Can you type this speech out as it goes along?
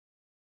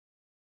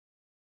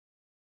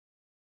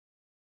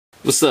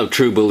What's up,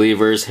 true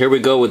believers? Here we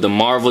go with the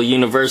Marvel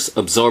Universe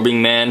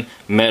Absorbing Man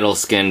Metal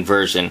Skin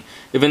version.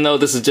 Even though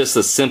this is just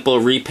a simple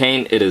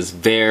repaint, it is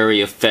very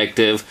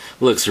effective,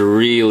 looks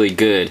really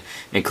good.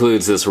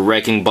 Includes this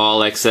wrecking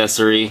ball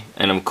accessory,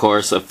 and of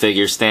course a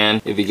figure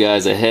stand. Give you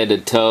guys a head to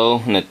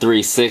toe and a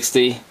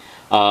 360.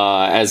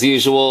 As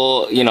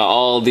usual, you know,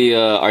 all the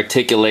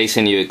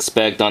articulation you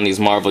expect on these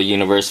Marvel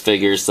Universe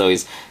figures, so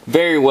he's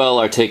very well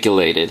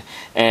articulated.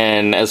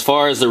 And as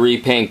far as the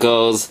repaint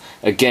goes,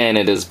 again,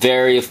 it is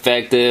very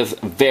effective,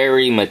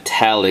 very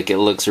metallic. It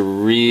looks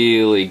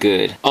really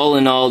good. All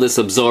in all, this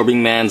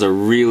Absorbing Man's a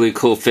really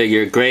cool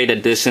figure, great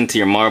addition to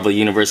your Marvel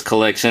Universe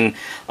collection.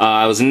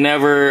 I was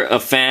never a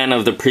fan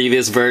of the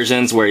previous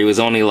versions where he was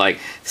only like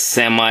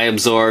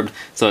semi-absorbed,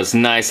 so it's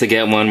nice to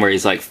get one where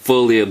he's like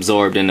fully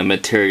absorbed in the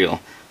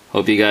material.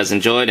 Hope you guys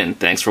enjoyed, and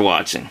thanks for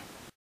watching.